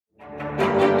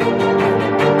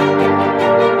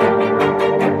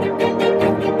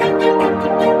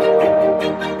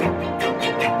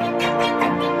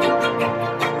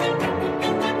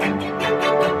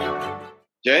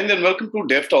and welcome to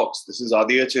Dev Talks. This is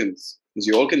Aadi. As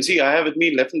you all can see, I have with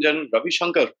me Lieutenant General Ravi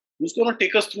Shankar, who's going to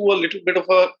take us through a little bit of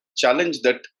a challenge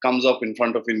that comes up in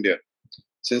front of India.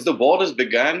 Since the war has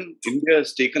begun, India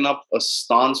has taken up a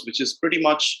stance which is pretty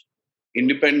much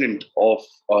independent of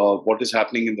what is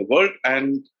happening in the world,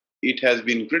 and it has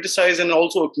been criticized and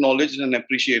also acknowledged and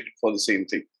appreciated for the same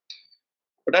thing.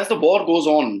 But as the war goes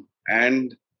on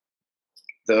and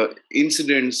the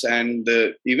incidents and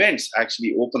the events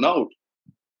actually open out,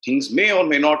 things may or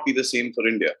may not be the same for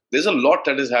India. There's a lot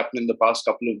that has happened in the past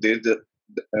couple of days,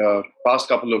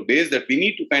 that we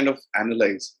need to kind of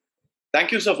analyze.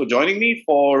 Thank you, sir, for joining me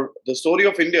for the story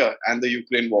of India and the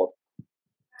Ukraine war.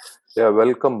 Yeah,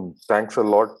 welcome. Thanks a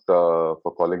lot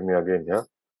for calling me again here.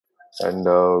 And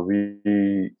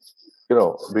the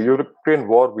Ukraine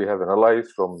war we have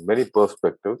analyzed from many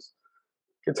perspectives.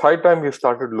 It's high time we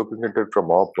started looking at it from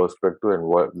our perspective and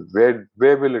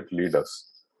where will it lead us,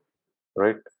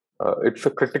 right? It's a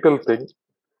critical thing.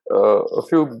 A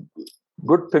few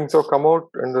good things have come out,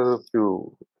 and there's a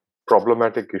few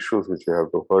problematic issues which we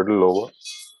have to hurdle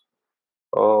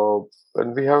over.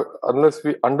 And unless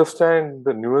we understand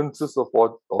the nuances of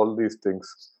all these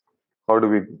things, how do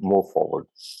we move forward?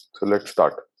 So let's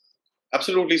start.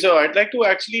 Absolutely, sir. I'd like to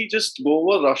actually just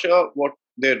go over Russia, what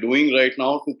they're doing right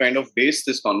now to kind of base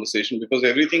this conversation, because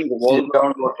everything revolves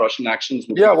around what Russian actions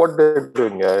would be. What they're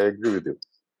doing. Yeah, I agree with you.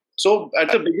 So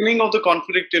at the beginning of the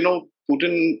conflict,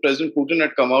 President Putin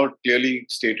had come out, clearly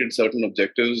stated certain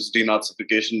objectives: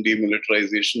 denazification,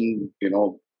 demilitarization,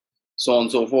 so on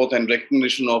and so forth, and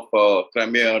recognition of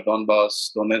Crimea,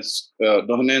 Donbass,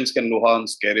 Donetsk and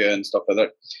Luhansk area and stuff like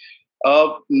that.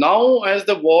 Now, as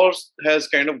the war has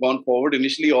kind of gone forward,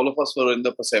 initially all of us were in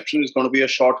the perception it's going to be a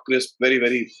short, crisp, very,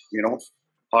 very,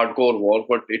 hardcore war,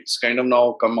 but it's kind of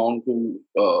now come on to,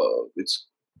 it's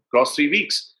crossed 3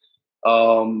 weeks. A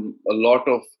lot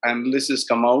of analysis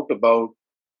come out about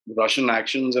Russian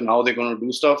actions and how they're going to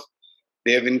do stuff.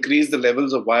 They have increased the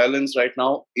levels of violence right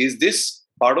now. Is this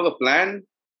part of the plan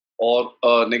or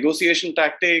a negotiation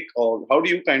tactic, or how do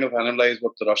you kind of analyze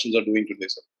what the Russians are doing today,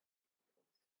 sir?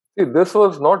 See, this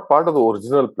was not part of the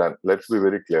original plan. Let's be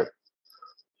very clear.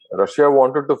 Russia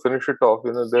wanted to finish it off.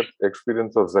 Their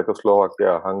experience of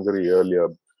Czechoslovakia, Hungary earlier,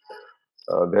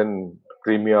 then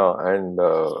Crimea and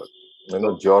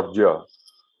Georgia.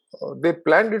 They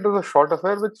planned it as a short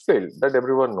affair which failed. That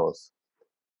everyone knows.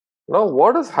 Now,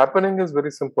 what is happening is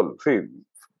very simple. See,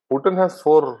 Putin has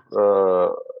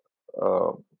 4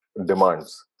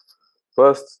 demands.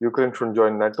 First, Ukraine should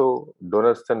join NATO.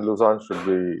 Donetsk and Luhansk should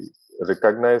be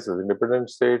recognized as independent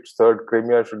states. Third,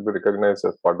 Crimea should be recognized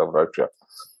as part of Russia.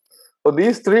 So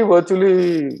these 3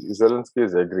 virtually Zelensky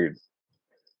has agreed.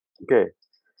 Okay.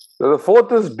 So the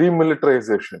fourth is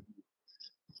demilitarization.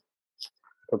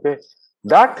 Okay.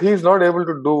 That he is not able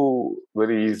to do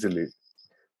very easily.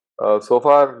 So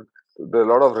far, there are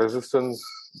a lot of resistance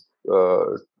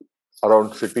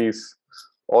around cities.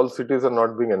 All cities are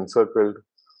not being encircled.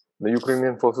 The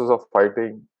Ukrainian forces are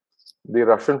fighting. The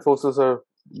Russian forces are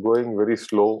going very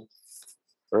slow,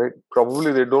 right?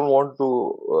 Probably they don't want to,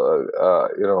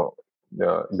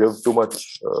 give too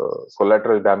much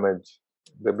collateral damage.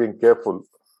 They're being careful.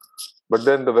 But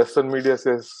then the Western media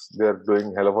says they're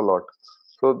doing hell of a lot.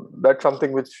 So that's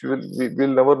something which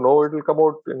we'll never know. It will come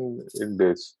out in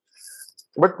days.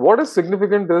 But what is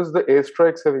significant is the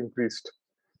airstrikes have increased.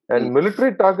 And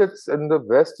military targets in the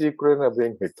West Ukraine are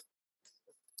being hit.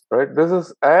 Right?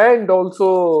 And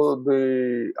also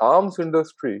the arms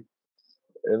industry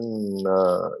in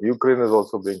Ukraine is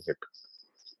also being hit.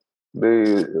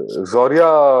 The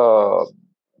Zorya,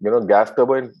 gas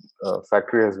turbine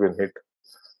factory has been hit.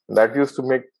 That used to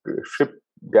make ship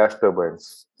gas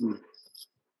turbines.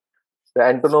 The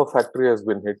Antonov factory has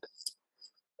been hit.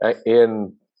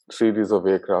 AN series of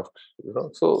aircraft.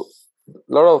 So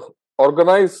a lot of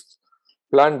organized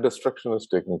planned destruction is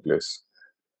taking place.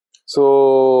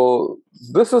 So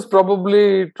this is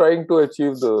probably trying to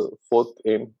achieve the 4th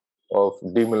aim of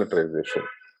demilitarization.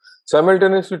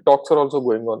 Simultaneously, talks are also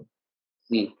going on.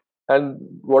 And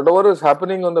whatever is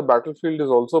happening on the battlefield is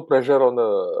also pressure on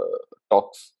the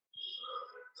talks.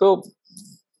 So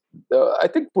I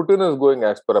think Putin is going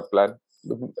as per a plan.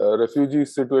 The refugee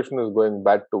situation is going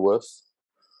bad to worse.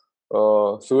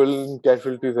 Civilian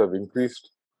casualties have increased.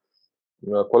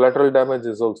 Collateral damage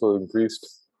is also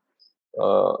increased.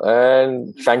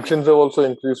 And sanctions have also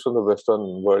increased from the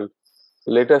Western world.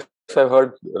 Latest I've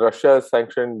heard, Russia has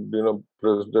sanctioned,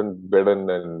 President Biden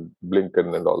and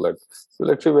Blinken and all that. So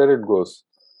let's see where it goes.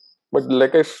 But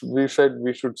like we said,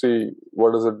 we should see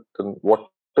what is it and what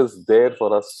is there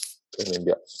for us in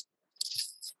India.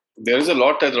 There is a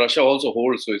lot that Russia also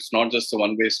holds, so it's not just a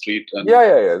one-way street. And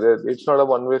Yeah. It's not a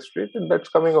one-way street, and that's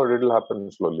coming out. It'll happen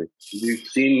slowly. we've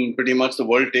seen pretty much the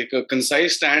world take a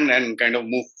concise stand and kind of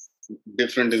move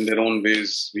different in their own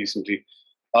ways recently.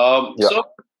 Yeah. So,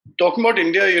 talking about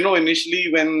India,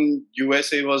 initially when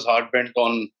USA was hard bent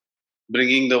on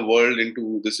bringing the world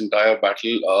into this entire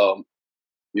battle,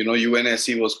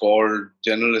 UNSC was called,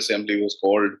 General Assembly was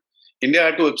called. India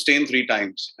had to abstain 3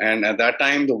 times, and at that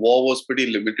time the war was pretty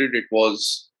limited.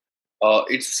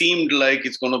 It seemed like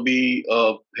it's going to be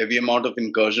a heavy amount of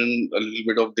incursion, a little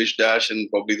bit of dish dash, and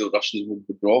probably the Russians would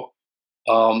withdraw.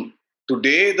 Um,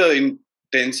 Today, the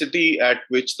intensity at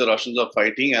which the Russians are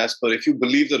fighting, as per if you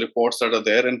believe the reports that are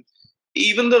there, and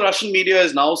even the Russian media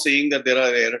is now saying that there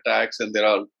are air attacks and there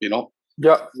are, Yeah,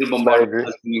 the I bombardment agree.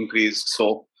 has been increased.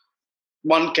 So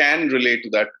one can relate to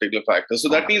that particular factor. So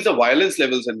that means the violence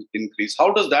levels have increased.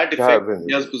 How does that affect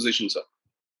India's position, sir?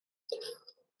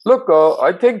 Look,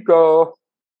 I think now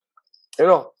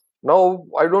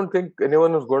I don't think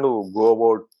anyone is going to go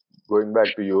about going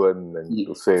back to UN and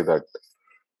to say that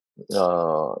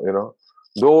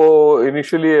though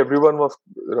initially everyone was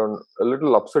a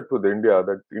little upset with India,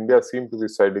 that India seemed to be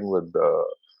siding with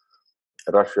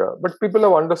Russia, but people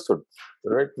have understood,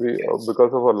 right? We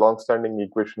because of our long-standing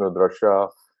equation with Russia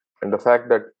and the fact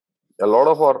that a lot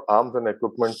of our arms and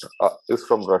equipment is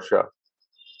from Russia.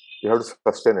 You have to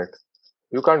sustain it.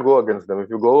 You can't go against them. If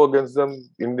you go against them,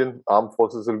 Indian armed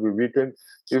forces will be weakened.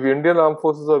 If Indian armed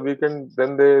forces are weakened,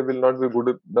 then they will not be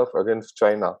good enough against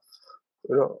China.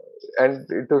 And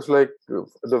it was like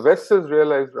the West has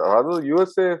realized, rather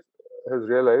USA has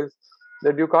realized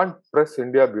that you can't press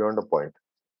India beyond a point.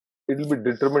 It will be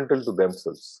detrimental to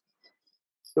themselves.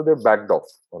 So they backed off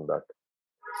on that.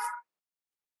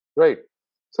 Right.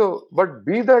 So, but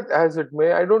be that as it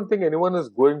may, I don't think anyone is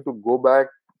going to go back,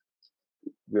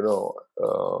 you know,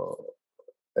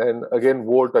 and again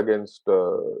vote against,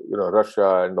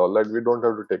 Russia and all that. We don't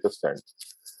have to take a stand.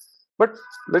 But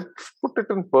let's put it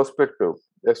in perspective.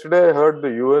 Yesterday, I heard the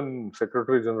UN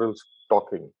Secretary General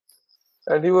talking,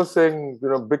 and he was saying,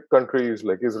 big countries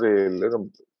like Israel,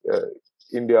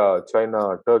 India,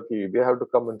 China, Turkey, they have to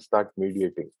come and start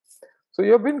mediating. So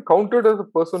you have been counted as a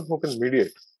person who can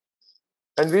mediate,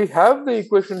 and we have the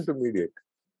equation to mediate,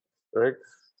 right?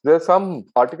 There's some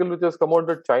article which has come out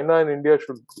that China and India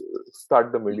should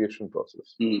start the mediation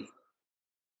process,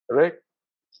 right?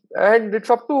 And it's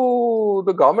up to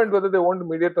the government whether they want to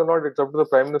mediate or not. It's up to the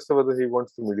Prime Minister whether he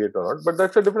wants to mediate or not. But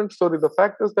that's a different story. The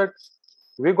fact is that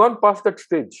we've gone past that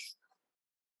stage,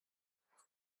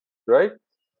 right?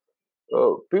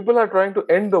 People are trying to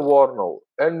end the war now.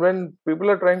 And when people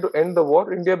are trying to end the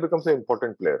war, India becomes an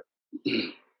important player.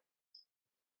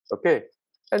 Okay.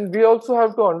 And we also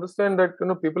have to understand that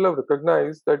people have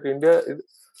recognized that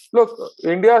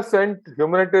India sent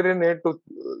humanitarian aid to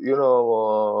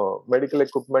medical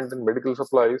equipment and medical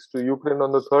supplies to Ukraine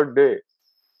on the third day.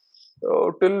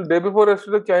 Till day before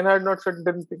yesterday, China had not said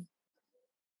anything,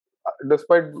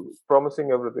 despite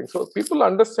promising everything. So people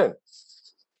understand.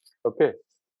 Okay.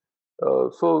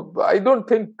 So I don't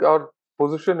think our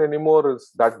position anymore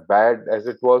is that bad as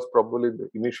it was probably the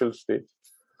initial stage.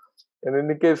 In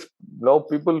any case, now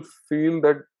people feel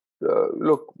that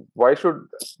why should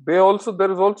they also?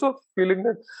 There is also feeling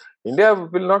that India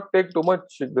will not take too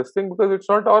much this thing because it's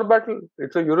not our battle;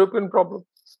 it's a European problem,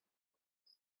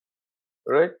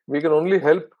 right? We can only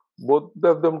help both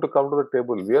of them to come to the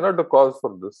table. We are not the cause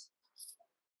for this,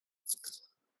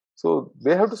 so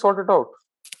they have to sort it out,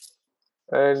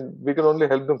 and we can only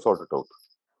help them sort it out.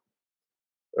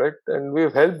 Right, and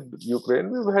we've helped Ukraine.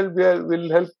 We'll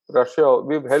help Russia.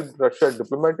 We've helped Russia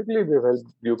diplomatically. We've helped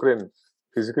Ukraine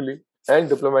physically and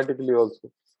diplomatically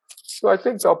also. So I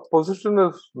think our position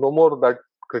is no more that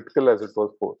critical as it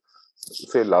was for,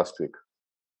 say, last week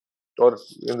or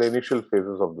in the initial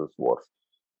phases of this war.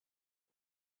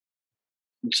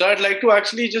 So I'd like to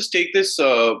actually just take this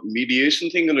mediation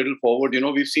thing a little forward.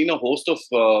 We've seen a host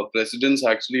of presidents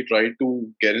actually try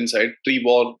to get inside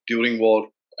pre-war, during war,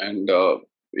 and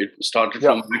it started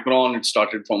from Macron, it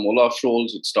started from Olaf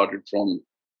Scholz, it started from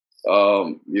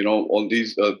all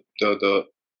these the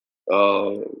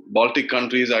Baltic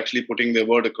countries actually putting their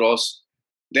word across.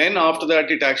 Then after that,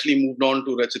 it actually moved on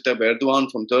to Recep Tayyip Erdogan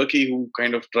from Turkey, who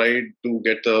kind of tried to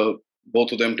get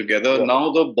both of them together. Yeah.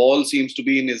 Now the ball seems to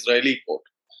be in Israeli court,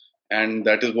 and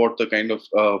that is what the kind of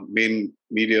main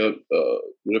media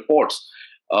reports.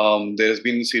 There's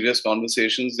been serious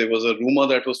conversations. There was a rumor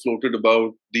that was floated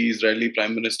about the Israeli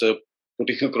Prime Minister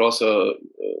putting across a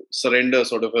surrender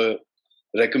sort of a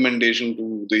recommendation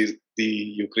to the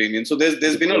Ukrainians. So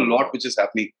there's been a lot which is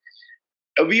happening.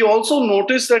 We also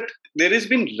noticed that there has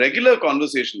been regular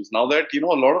conversations now that a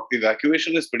lot of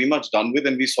evacuation is pretty much done with,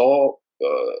 and we saw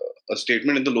a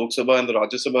statement in the Lok Sabha and the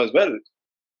Rajya Sabha as well.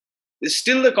 There's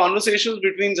still the conversations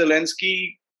between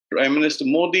Zelensky, Prime Minister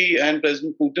Modi, and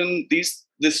President Putin.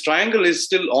 This triangle is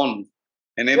still on,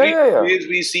 and every Yeah. days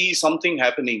we see something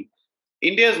happening.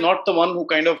 India is not the one who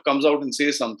kind of comes out and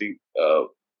says something.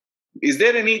 Is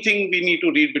there anything we need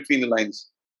to read between the lines?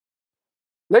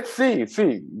 Let's see.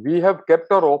 See, we have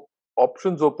kept our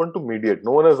options open to mediate.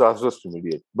 No one has asked us to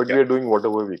mediate, but we are doing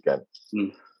whatever we can.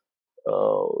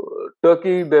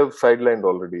 Turkey, they've sidelined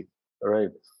already,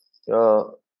 right?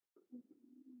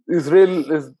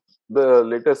 Israel is the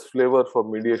latest flavor for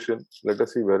mediation. Let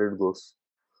us see where it goes.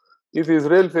 If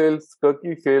Israel fails,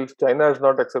 Turkey fails, China is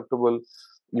not acceptable,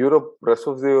 Europe, rest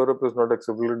of the Europe is not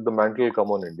acceptable, the mantle will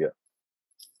come on India.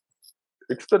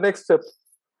 It's the next step,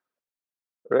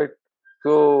 right?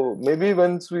 So maybe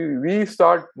once we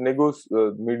start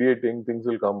mediating, things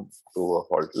will come to a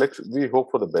halt. We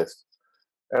hope for the best.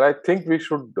 And I think we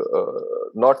should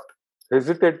not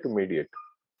hesitate to mediate.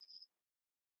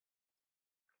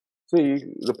 See,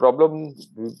 the problem,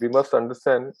 we must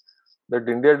understand that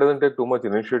India doesn't take too much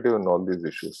initiative in all these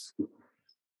issues.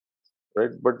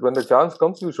 Right? But when the chance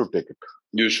comes, we should take it.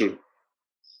 You should.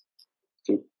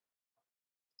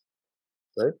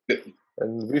 Right?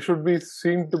 And we should be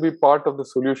seen to be part of the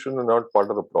solution and not part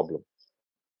of the problem.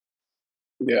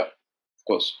 Yeah, of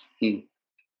course.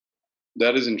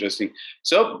 That is interesting.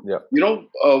 So,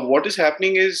 what is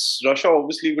happening is Russia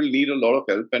obviously will need a lot of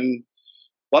help. And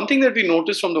one thing that we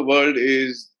notice from the world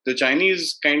is the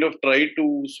Chinese kind of try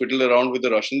to swiddle around with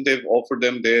the Russians. They've offered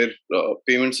them their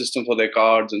payment system for their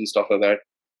cards and stuff like that.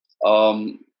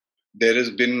 There has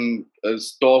been a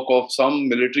talk of some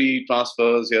military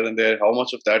transfers here and there. How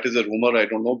much of that is a rumor, I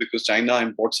don't know, because China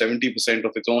imports 70%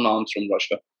 of its own arms from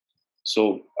Russia.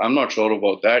 So I'm not sure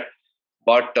about that.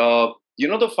 But,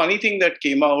 the funny thing that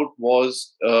came out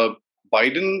was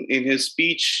Biden, in his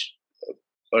speech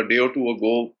a day or two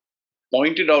ago,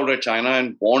 pointed out at China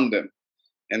and warned them.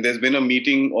 And there's been a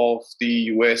meeting of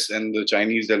the US and the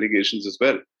Chinese delegations as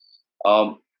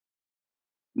well.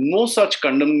 No such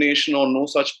condemnation or no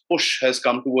such push has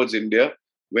come towards India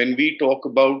when we talk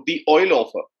about the oil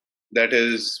offer that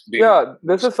is being... Yeah,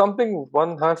 this is something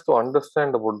one has to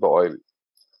understand about the oil.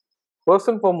 First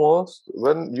and foremost,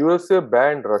 when USA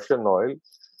banned Russian oil,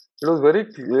 it was very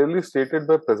clearly stated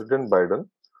by President Biden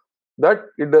that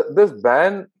this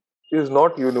ban is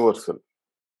not universal.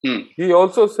 He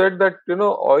also said that,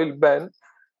 oil ban,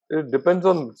 it depends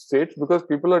on states because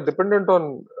people are dependent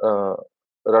on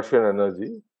Russian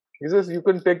energy. He says you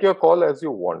can take your call as you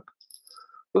want.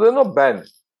 So there's no ban.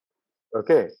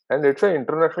 Okay. And it's an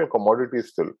international commodity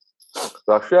still.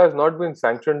 Russia has not been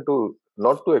sanctioned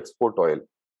not to export oil.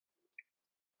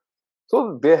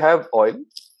 So they have oil.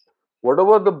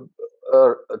 Whatever the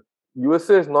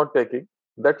USA is not taking,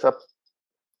 that's up.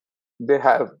 They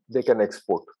can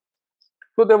export.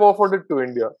 So they've offered it to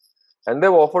India. And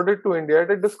they've offered it to India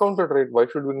at a discounted rate. Why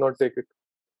should we not take it?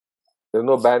 There's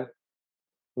no ban,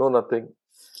 no nothing.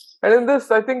 And in this,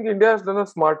 I think India has done a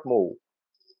smart move.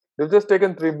 They've just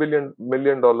taken $3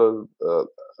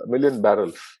 million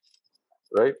barrels,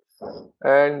 right?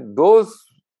 And those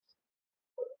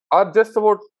are just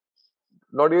about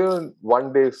not even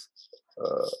 1 day's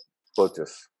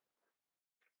purchase.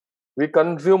 We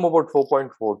consume about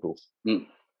 4.42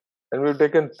 and we've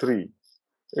taken 3.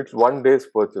 It's 1 day's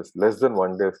purchase, less than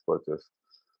 1 day's purchase.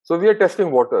 So we are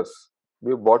testing waters.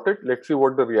 We bought it. Let's see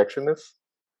what the reaction is.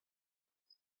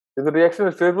 If the reaction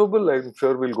is favorable, I'm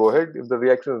sure we'll go ahead. If the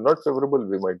reaction is not favorable,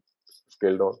 we might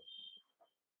scale down.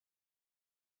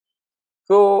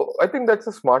 So I think that's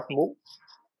a smart move.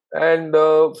 And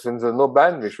since there's no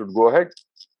ban, we should go ahead.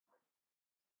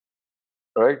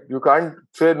 Right? You can't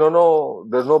say, no,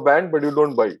 there's no ban, but you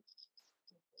don't buy.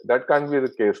 That can't be the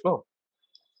case, no?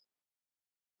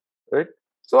 Right?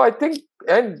 So I think,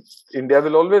 and India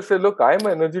will always say, look, I'm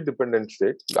an energy dependent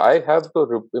state. I have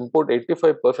to import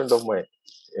 85% of my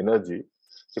energy.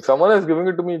 If someone is giving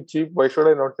it to me cheap, why should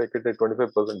I not take it at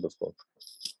 25% discount?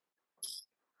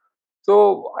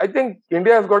 So I think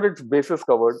India has got its bases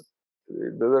covered.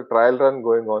 There's a trial run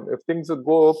going on. If things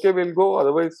go okay, we'll go.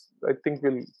 Otherwise, I think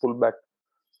we'll pull back.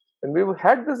 And we've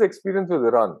had this experience with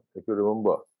Iran, if you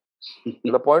remember.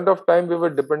 At the point of time, we were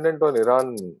dependent on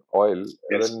Iran oil.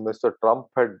 Yes. And when Mr. Trump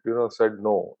had, said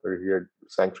no, he had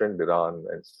sanctioned Iran.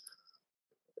 And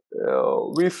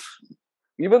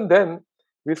even then,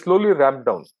 we slowly ramped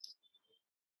down.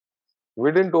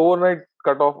 We didn't overnight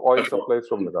cut off oil supplies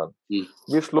from Iran.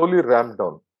 We slowly ramped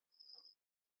down.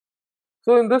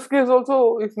 So in this case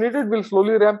also, if needed, we'll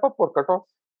slowly ramp up or cut off.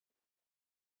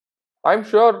 I'm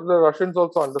sure the Russians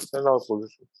also understand our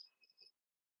position,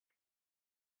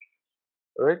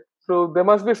 right? So there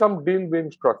must be some deal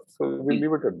being struck. So we'll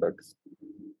leave it at that.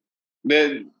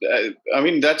 I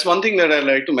mean, that's one thing that I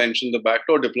like to mention. The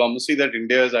backdoor diplomacy that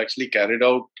India has actually carried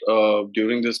out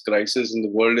during this crisis in the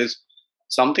world is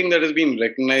something that has been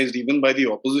recognized even by the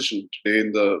opposition today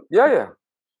Yeah,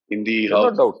 in the there's no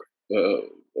House, doubt.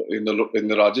 in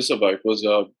the Rajya Sabha. It was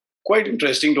quite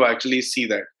interesting to actually see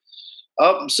that.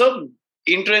 So,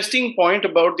 interesting point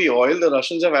about the oil. The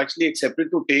Russians have actually accepted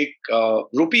to take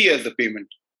rupee as the payment.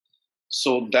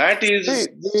 So that is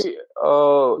See,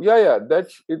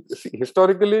 That's it. See,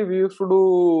 historically, we used to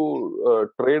do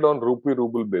trade on rupee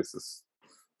ruble basis.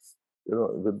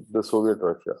 With the Soviet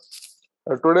Russia.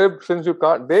 Today, since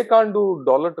they can't do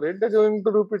dollar trade, they're going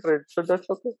to rupee trade. So that's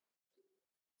okay.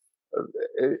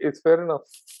 It's fair enough.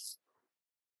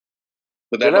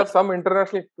 but They'll that have some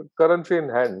international currency in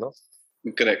hand, no?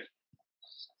 was correct.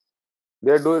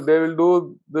 They will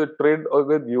do the trade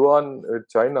with yuan with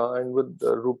China and with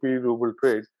rupee ruble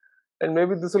trade, and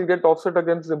maybe this will get offset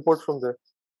against imports from there.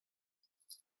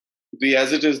 We,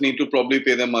 as it is, need to probably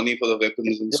pay them money for the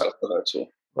weapons and stuff for that. So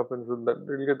Happens with that,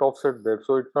 it will get offset there.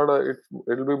 So it's not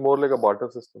it'll be more like a barter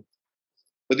system.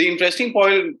 but the interesting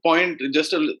point,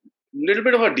 just a little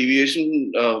bit of a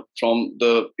deviation from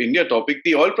the India topic.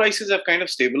 The oil prices have kind of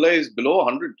stabilized below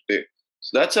 100 today.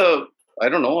 So that's I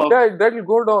don't know. Yeah, that will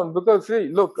go down because see,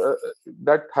 look,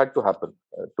 that had to happen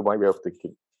to my way of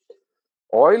thinking.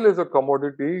 Oil is a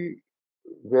commodity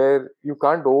where you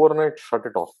can't overnight shut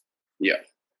it off. Yeah.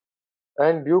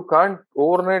 And you can't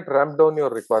overnight ramp down your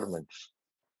requirements.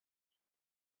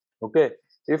 Okay.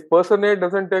 If person A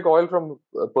doesn't take oil from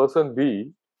person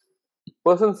B,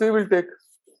 person C will take.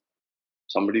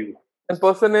 Somebody. And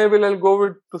person A will go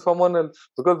with to someone else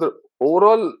because the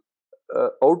overall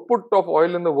output of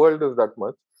oil in the world is that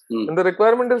much. And the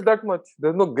requirement is that much.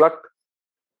 There's no glut.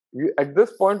 At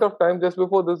this point of time, just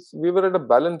before this, we were at a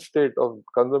balanced state of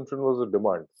consumption was a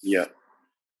demand. Yeah.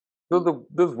 So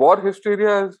this war hysteria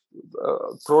has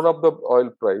thrown up the oil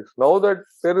price. Now that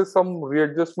there is some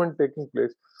readjustment taking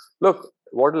place, look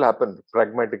what will happen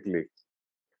pragmatically.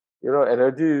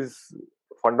 Energy is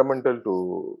fundamental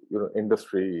to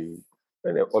industry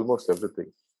and almost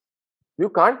everything. You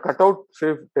can't cut out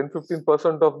say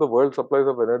 10-15% of the world supplies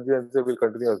of energy and say we'll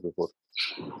continue as before.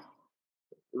 It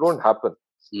won't happen.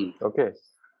 Okay,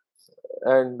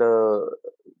 and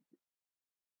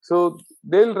so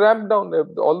they'll ramp down.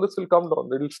 All this will come down.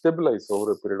 It will stabilize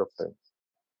over a period of time.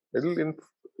 It'll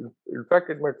in fact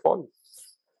it might fall.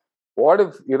 What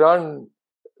if Iran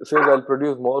says I'll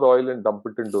produce more oil and dump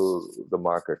it into the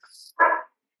market?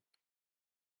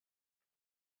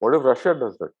 What if Russia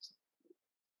does that?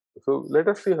 So let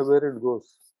us see where it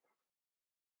goes.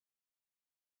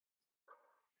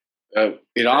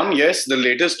 Iran, yes. The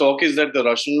latest talk is that the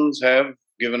Russians have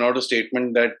given out a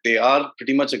statement that they are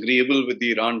pretty much agreeable with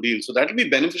the Iran deal. So that will be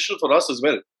beneficial for us as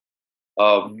well.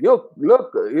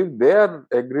 Look, if they are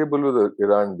agreeable with the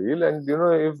Iran deal, and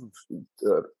if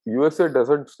USA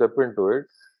doesn't step into it,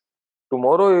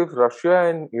 tomorrow if Russia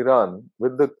and Iran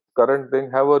with the current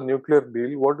thing have a nuclear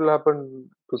deal, what will happen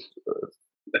to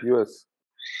US?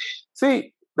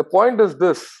 See, the point is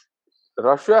this: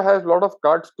 Russia has a lot of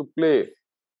cards to play.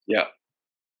 Yeah.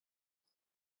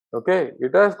 Okay,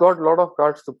 it has got a lot of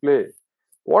cards to play.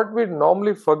 What we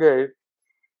normally forget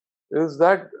is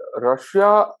that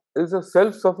Russia is a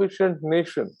self-sufficient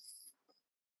nation.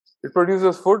 It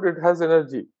produces food, it has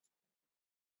energy.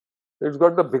 It's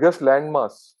got the biggest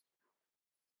landmass.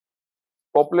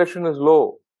 Population is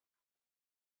low.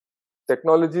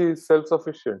 Technology is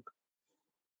self-sufficient.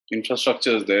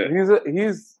 Infrastructure is there.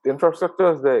 He's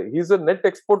infrastructure is there. He's a net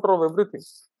exporter of everything.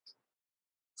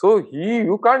 So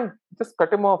you can't just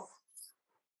cut him off.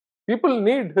 People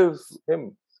need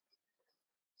him.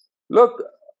 Look,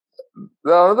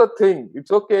 the another thing,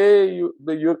 it's okay.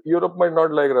 Europe might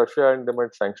not like Russia and they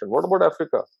might sanction. What about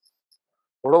Africa?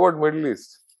 What about Middle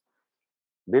East?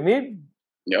 They need.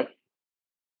 Yep.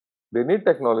 They need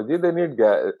technology. They need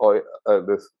gas.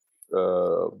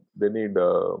 They need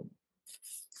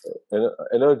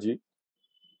energy.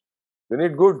 They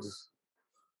need goods.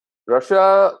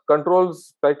 Russia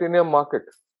controls titanium market.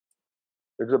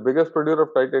 It's the biggest producer of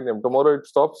titanium. Tomorrow it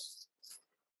stops.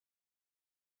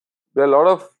 There are a lot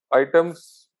of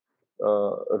items,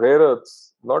 rare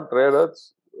earths, not rare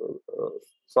earths,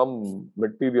 some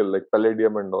material like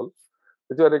palladium and all,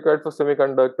 which are required for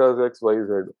semiconductors X, Y,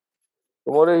 Z.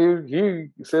 Tomorrow he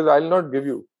says, I'll not give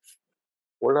you.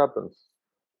 What happens?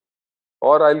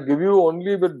 Or I'll give you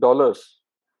only with dollars.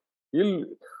 He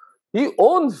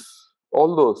owns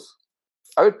all those.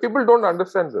 I mean, people don't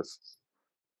understand this.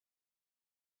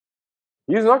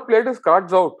 He's not played his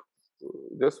cards out.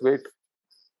 Just wait.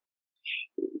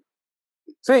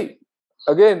 See,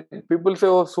 again, people say,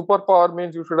 "Oh, superpower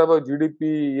means you should have a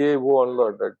GDP, yeah, all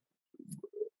that."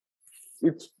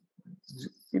 It's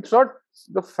it's not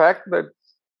the fact that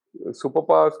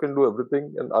superpowers can do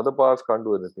everything and other powers can't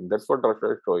do anything. That's what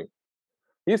Russia is showing.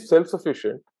 He's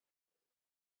self-sufficient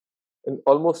in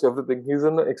almost everything. He's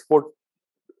in an export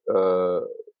uh,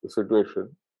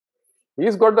 situation.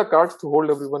 He's got the cards to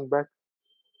hold everyone back,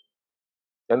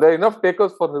 and there are enough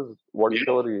takers for his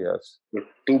whatever he has. The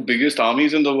two biggest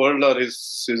armies in the world are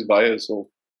his buyers. So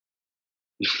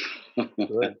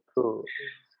Right. So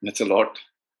that's a lot.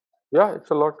 yeah, it's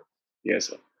a lot. Yes,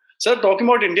 sir. Sir, talking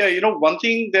about India, one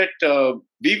thing that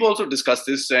we've also discussed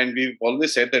this, and we've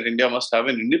always said that India must have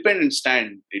an independent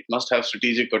stand. It must have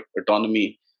strategic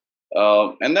autonomy.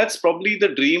 And that's probably the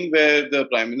dream where the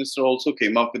Prime Minister also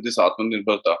came up with this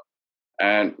Atmanirbharta.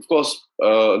 And of course,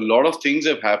 a lot of things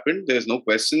have happened. There's no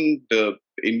question. The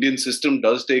Indian system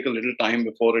does take a little time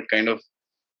before it kind of,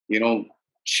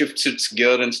 shifts its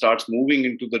gear and starts moving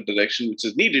into the direction which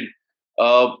is needed.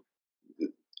 Uh,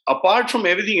 Apart from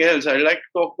everything else, I'd like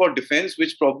to talk about defense,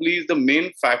 which probably is the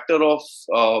main factor of,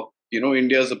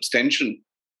 India's abstention.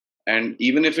 And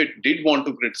even if it did want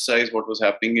to criticize what was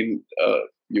happening in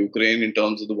Ukraine in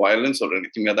terms of the violence or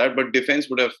anything like that, but defense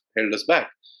would have held us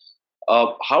back.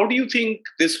 How do you think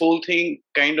this whole thing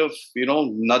kind of,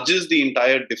 nudges the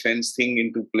entire defense thing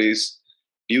into place?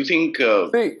 Do you think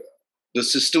See, the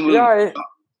system will? yeah,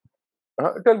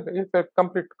 tell me,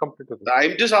 complete.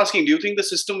 I'm just asking, do you think the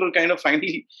system will kind of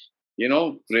finally,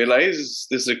 realize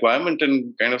this requirement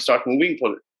and kind of start moving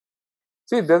for it?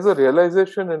 See, there's a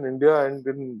realization in India and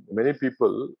in many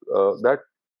people that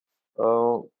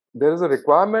there is a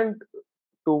requirement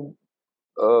to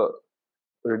uh,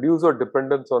 reduce our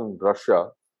dependence on Russia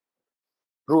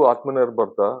through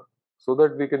Atmanirbharta so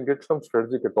that we can get some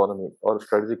strategic autonomy or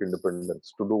strategic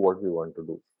independence to do what we want to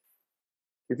do.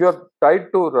 If you are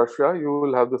tied to Russia, you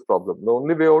will have this problem. The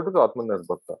only way out is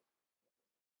Atmanirbharta.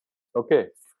 Okay.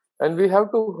 And we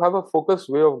have to have a focused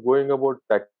way of going about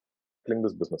tackling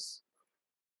this business.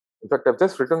 In fact, I've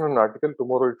just written an article.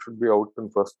 Tomorrow it should be out in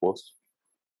first post.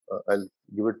 I'll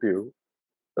give it to you.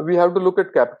 We have to look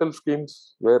at capital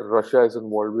schemes where Russia is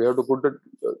involved. We have to put it.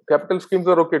 Capital schemes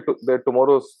are okay. They're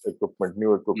tomorrow's equipment,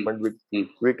 new equipment.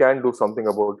 We can do something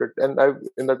about it. And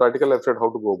in that article, I've said how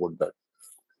to go about that.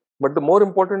 But the more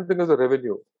important thing is the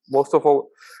revenue. Most of our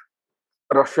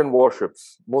Russian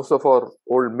warships, most of our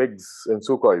old MiGs and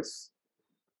Sukhois,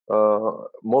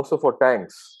 most of our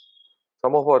tanks,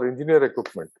 some of our engineer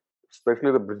equipment,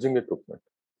 especially the bridging equipment,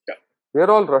 they're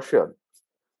all Russian.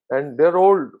 And they're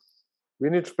old. We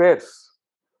need spares.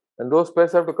 And those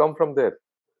spares have to come from there.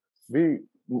 The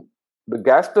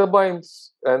gas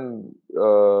turbines and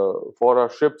for our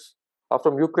ships are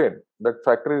from Ukraine. That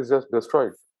factory is just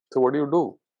destroyed. So what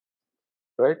do?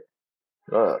 Right?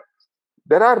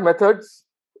 There are methods.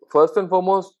 First and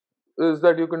foremost is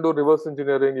that you can do reverse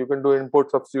engineering. You can do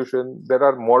input substitution. There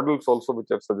are models also which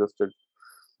I've suggested.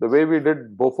 The way we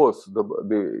did Bofors,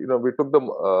 we took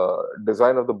the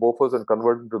design of the Bofors and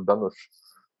converted it to Dhanush.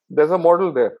 There's a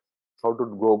model there how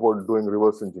to go about doing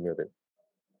reverse engineering.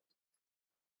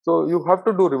 So you have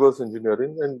to do reverse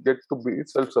engineering and get to be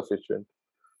self-sufficient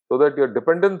so that your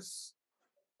dependence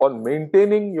on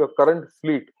maintaining your current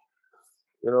fleet,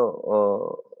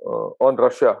 on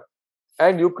Russia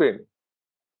and Ukraine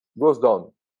goes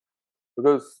down,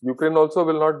 because Ukraine also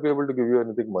will not be able to give you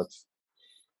anything much.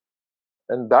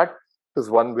 And that is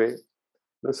one way.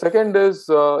 The second is,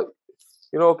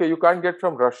 okay, you can't get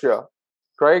from Russia.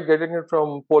 Try getting it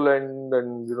from Poland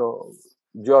and,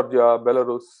 Georgia,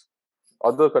 Belarus,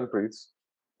 other countries,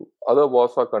 other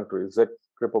Warsaw countries, Czech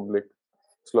Republic,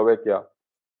 Slovakia.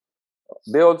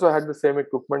 They also had the same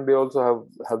equipment. They also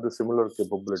have the similar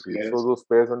capabilities. Yes. So those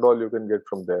spares and all you can get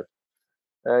from there.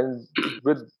 And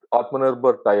with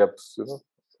Atmanirbhar tie-ups,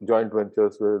 joint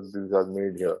ventures where these are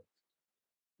made here.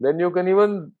 Then you can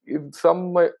even, if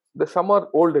some are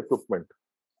old equipment.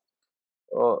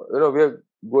 We are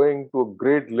going to a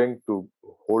great length to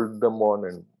hold them on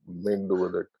and make do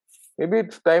with it. Maybe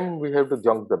it's time we have to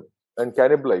junk them and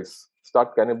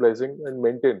start cannibalizing and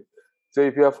maintain. Say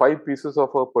if you have 5 pieces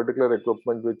of a particular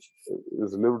equipment which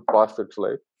is lived past its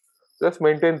life, just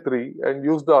maintain 3 and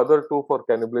use the other 2 for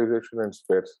cannibalization and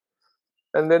spares.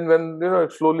 And then when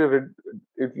slowly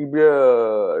it will be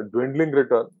a dwindling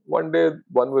return. One day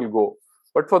one will go.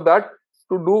 But for that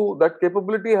to do, that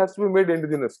capability has to be made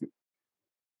indigenously.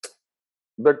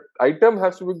 That item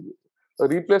has to be, a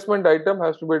replacement item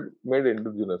has to be made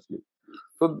indigenously.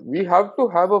 So we have to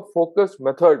have a focused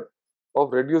method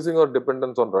of reducing our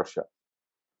dependence on Russia.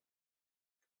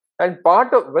 And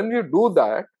part of when you do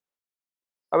that,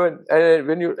 I mean,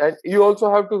 and you also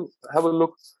have to have a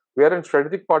look. We are in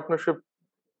strategic partnership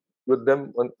with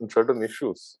them on certain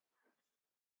issues.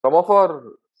 Some of our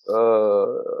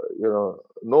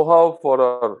know-how for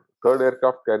our third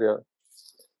aircraft carrier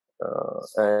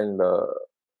and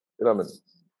I mean,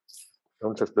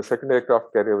 the second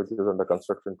aircraft carrier which is under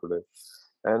construction today,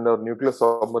 and our nuclear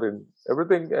submarine,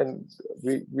 everything, and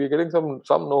we're getting some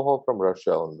know-how from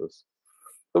Russia on this.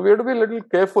 So we have to be a little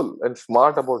careful and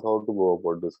smart about how to go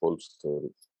about this whole story,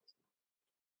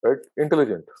 right?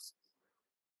 Intelligent,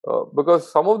 because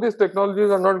some of these technologies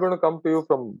are not going to come to you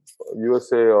from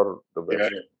USA or the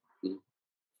West. Yeah.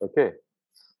 Okay,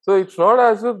 so it's not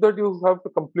as if that you have to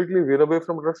completely veer away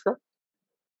from Russia,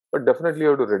 but definitely you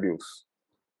have to reduce,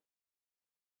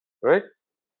 right?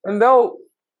 And now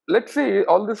let's see,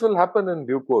 all this will happen in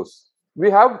due course. We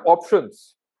have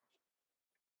options.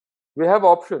 We have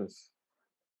options.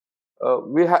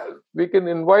 We can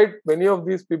invite many of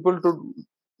these people to,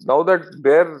 now that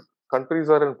their countries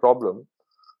are in problem,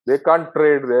 they can't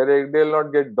trade there, they'll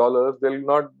not get dollars, they'll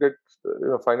not get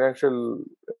financial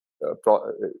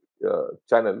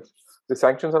channels. The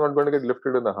sanctions are not going to get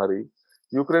lifted in a hurry.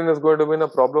 Ukraine is going to be in a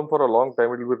problem for a long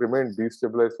time. It will remain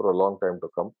destabilized for a long time to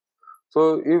come.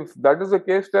 So if that is the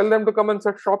case, tell them to come and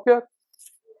set shop here.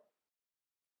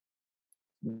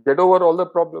 Get over all the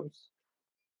problems.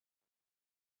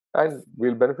 And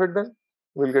we'll benefit then.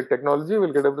 We'll get technology,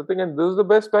 we'll get everything, and this is the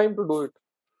best time to do it.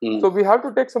 So we have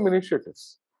to take some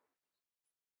initiatives,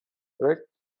 right?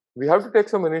 We have to take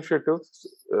some initiatives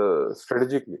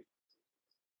strategically,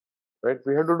 right?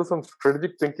 We have to do some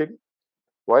strategic thinking.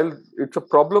 While it's a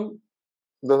problem,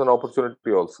 there's an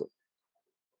opportunity also.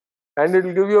 And it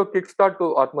will give you a kickstart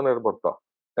to Atmanirbharta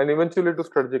and eventually to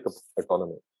strategic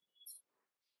autonomy.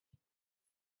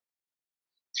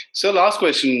 So last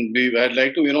question, I'd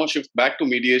like to shift back to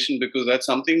mediation, because that's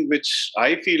something which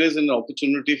I feel is an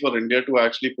opportunity for India to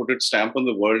actually put its stamp on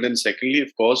the world, and secondly,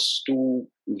 of course, to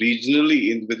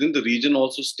regionally within the region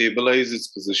also stabilize its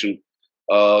position,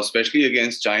 especially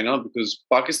against China, because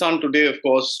Pakistan today, of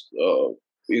course,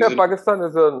 Pakistan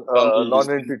is a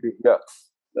non-entity. Yeah.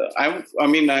 I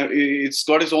mean, it's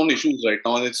got its own issues right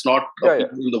now, and it's not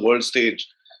in the world stage.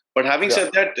 But having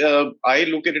said that, I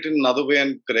look at it in another way,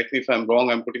 and correct me if I'm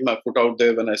wrong, I'm putting my foot out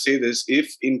there when I say this.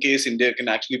 If in case India can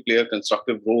actually play a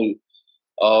constructive role,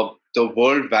 the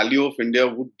world value of India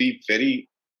would be very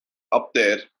up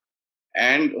there.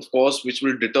 And of course, which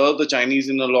will deter the Chinese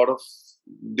in a lot of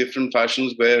different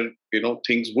fashions where,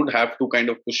 things would have to kind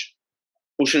of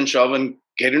push and shove and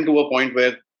get into a point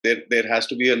where there has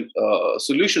to be a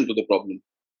solution to the problem.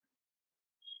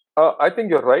 I think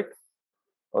you're right.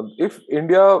 If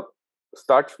India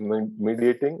starts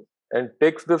mediating and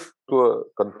takes this to a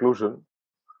conclusion,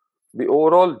 the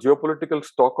overall geopolitical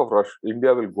stock of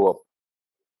India will go up.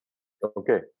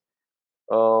 Okay.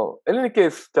 In any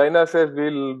case, China says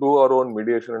we'll do our own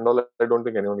mediation and all. I don't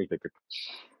think anyone will take it.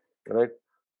 Right?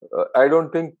 I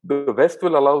don't think the West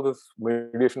will allow this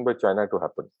mediation by China to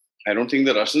happen. I don't think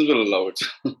the Russians will allow it.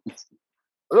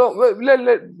 No,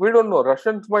 we don't know.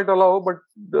 Russians might allow, but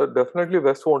definitely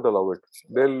West won't allow it.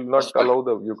 They'll not allow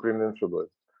the Ukrainians to do it.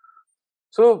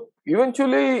 So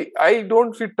eventually, I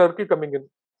don't see Turkey coming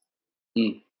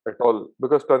in at all,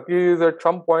 because Turkey is at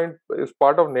some point is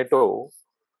part of NATO,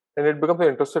 and it becomes an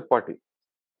interested party.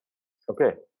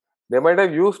 Okay, they might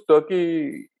have used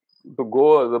Turkey to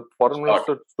go, the foreign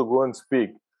minister to go and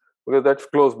speak, because that's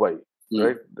close by,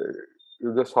 right?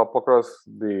 You just hop across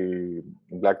the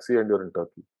Black Sea and you're in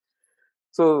Turkey.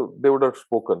 So they would have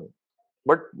spoken.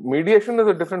 But mediation is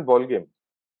a different ballgame.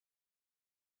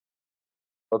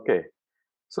 Okay.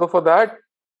 So for that,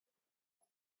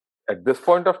 at this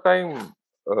point of time,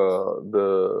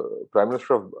 the Prime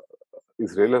Minister of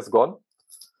Israel has gone.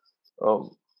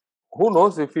 Who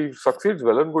knows, if he succeeds,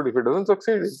 well and good. If he doesn't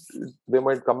succeed, they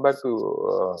might come back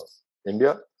to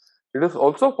India. It is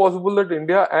also possible that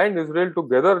India and Israel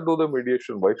together do the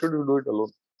mediation. Why should you do it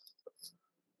alone?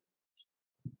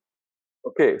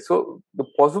 Okay, so the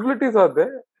possibilities are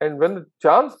there, and when the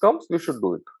chance comes, we should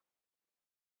do it,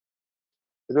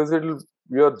 because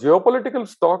your geopolitical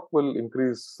stock will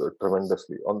increase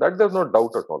tremendously. On that, there's no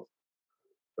doubt at all,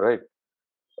 right?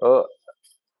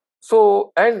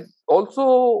 So, and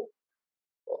also,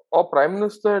 our Prime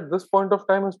Minister at this point of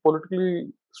time is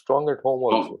politically strong at home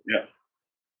also. Yeah.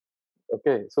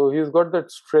 Okay, so he's got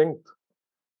that strength,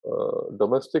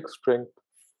 domestic strength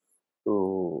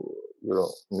to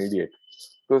mediate,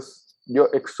 because your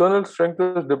external strength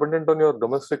is dependent on your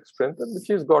domestic strength, and which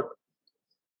he's got.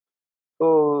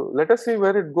 So let us see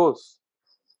where it goes.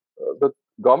 The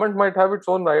government might have its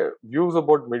own views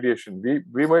about mediation.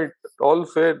 We might all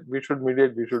say we should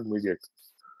mediate, we should mediate.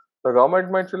 The government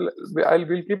might say,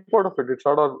 we'll keep out of it. It's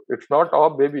not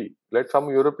our baby. Let some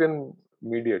European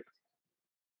mediate.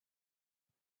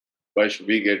 Why should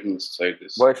we get inside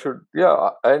this? Why should,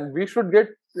 and we should get,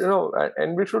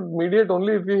 and we should mediate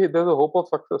only if there's a hope of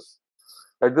success.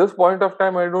 At this point of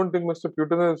time, I don't think Mr.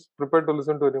 Putin is prepared to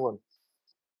listen to anyone.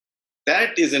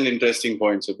 That is an interesting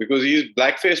point, sir, because he's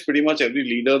blackfaced pretty much every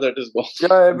leader that has gone.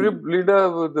 Yeah, every leader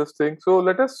with this thing. So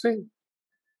let us see.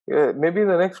 Maybe in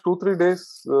the next 2-3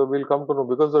 days, we'll come to know,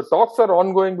 because the talks are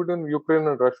ongoing between Ukraine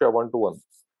and Russia 1-to-1.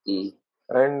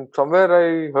 And somewhere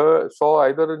I saw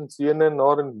either in CNN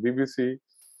or in BBC,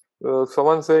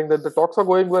 someone saying that the talks are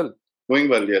going well. Going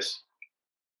well, yes.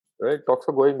 Right, talks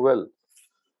are going well.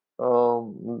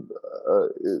 To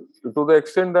the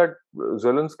extent that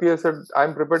Zelensky has said,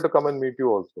 I'm prepared to come and meet you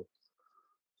also.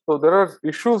 So there are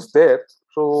issues there.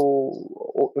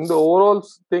 So in the overall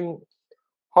thing,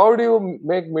 how do you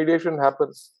make mediation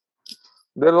happen?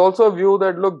 There's also a view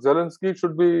that, look, Zelensky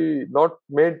should be not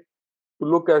made to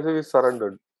look as if he's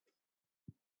surrendered.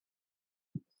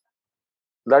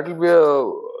 That will be a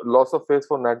loss of face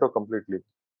for NATO completely.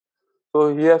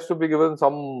 So he has to be given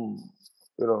some,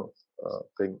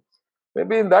 thing.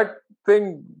 Maybe in that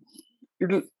thing,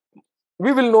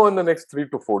 we will know in the next 3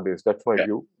 to 4 days. That's my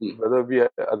view, whether we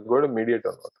are going to mediate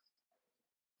or not.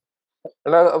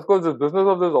 And of course, the business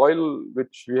of this oil,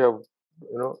 which we have,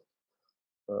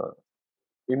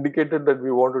 indicated that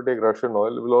we want to take Russian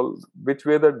oil, which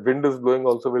way that wind is blowing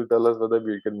also will tell us whether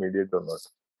we can mediate or not.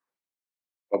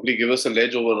 Probably give us a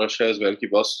ledge over Russia as well,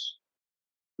 keep us.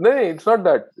 No, it's not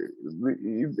that.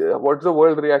 What's the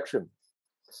world reaction?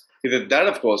 That,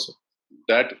 of course.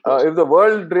 If the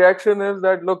world reaction is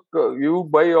that, look, you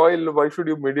buy oil, why should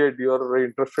you mediate? You're an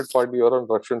interested party, you're on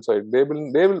Russian side.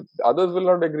 Others will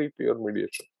not agree to your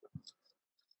mediation.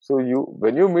 So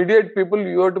when you mediate people,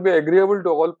 you have to be agreeable to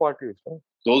all parties. Huh?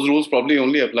 Those rules probably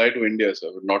only apply to India,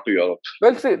 sir, not to Europe.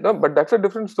 Well, see, no, but that's a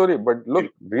different story. But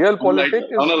look, real politics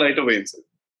is on a lighter vein, sir.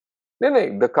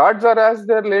 No, the cards are as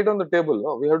they're laid on the table.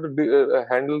 No? We have to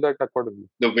handle that accordingly.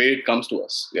 The way it comes to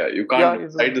us. Yeah, you can't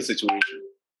decide the situation.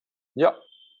 Yeah.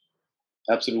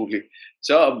 Absolutely.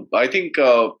 So I think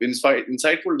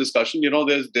insightful discussion.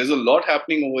 There's a lot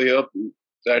happening over here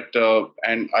that,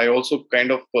 and I also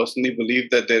kind of personally believe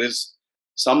that there is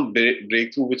some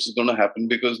breakthrough which is going to happen,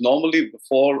 because normally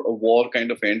before a war kind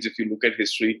of ends, if you look at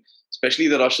history, especially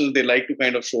the Russians, they like to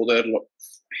kind of show their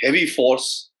heavy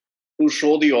force to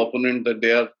show the opponent that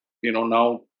they are,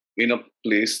 now in a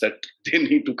place that they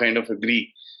need to kind of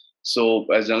agree. So,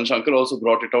 as Ravi Shankar also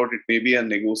brought it out, it may be a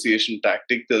negotiation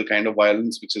tactic, the kind of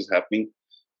violence which is happening.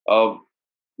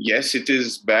 Yes, it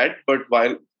is bad, but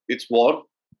while it's war,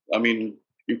 I mean,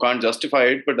 you can't justify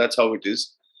it, but that's how it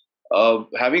is.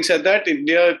 Having said that,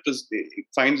 India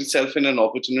finds itself in an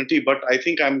opportunity, but I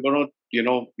think I'm going to,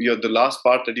 the last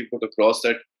part that you put across,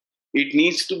 that it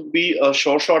needs to be a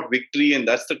short victory, and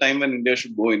that's the time when India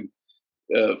should go in.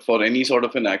 For any sort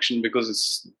of an action,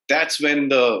 because that's when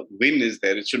the win is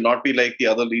there. It should not be like the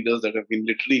other leaders that have been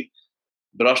literally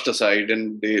brushed aside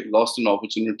and they lost an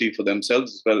opportunity for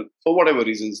themselves as well, for whatever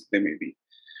reasons they may be.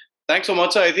 Thanks so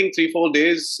much. I think 3-4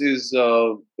 days is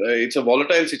it's a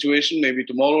volatile situation. Maybe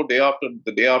tomorrow,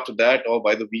 the day after that, or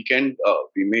by the weekend,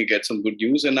 we may get some good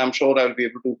news, and I'm sure I'll be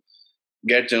able to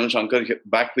get General Shankar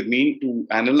back with me to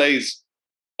analyze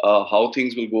how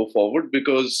things will go forward,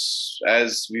 because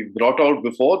as we brought out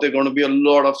before, there are going to be a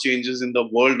lot of changes in the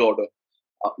world order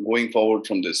going forward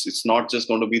from this. It's not just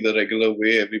going to be the regular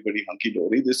way, everybody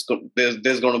hunky-dory. There's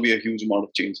going to be a huge amount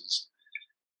of changes.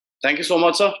 Thank you so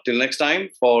much, sir. Till next time,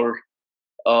 for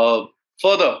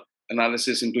further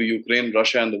analysis into Ukraine,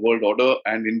 Russia, and the world order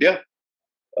and India.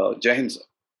 Jai Hind, sir.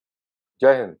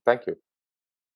 Jai Hind. Thank you.